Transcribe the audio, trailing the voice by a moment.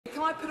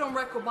I put on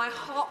record my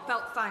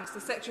heartfelt thanks to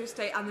the Secretary of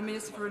State and the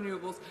Minister for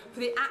Renewables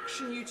for the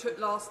action you took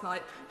last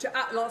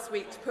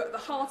week to put at the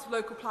heart of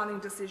local planning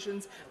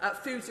decisions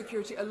food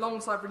security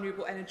alongside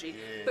renewable energy.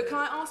 Yeah. But can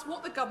I ask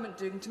what the government is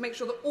doing to make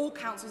sure that all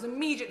councils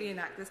immediately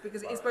enact this,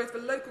 because it is both for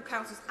local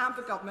councils and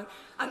for government,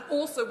 and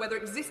also whether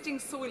existing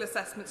soil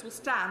assessments will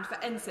stand for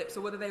NSIPs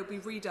or whether they will be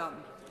redone?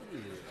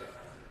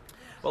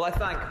 Well, I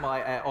thank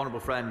my honourable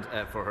friend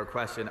for her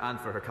question and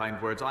for her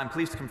kind words. I am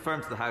pleased to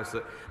confirm to the House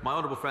that my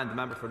honourable friend, the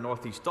member for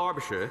North East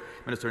Derbyshire,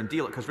 Minister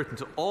Ndiluk, has written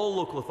to all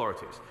local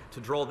authorities to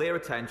draw their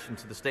attention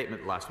to the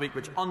statement last week,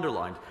 which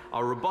underlined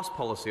our robust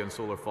policy on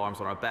solar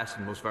farms on our best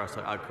and most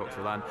versatile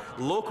agricultural land.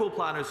 Local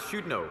planners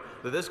should know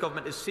that this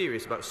government is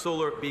serious about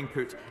solar being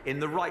put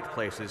in the right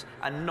places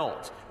and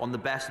not on the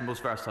best and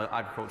most versatile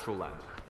agricultural land.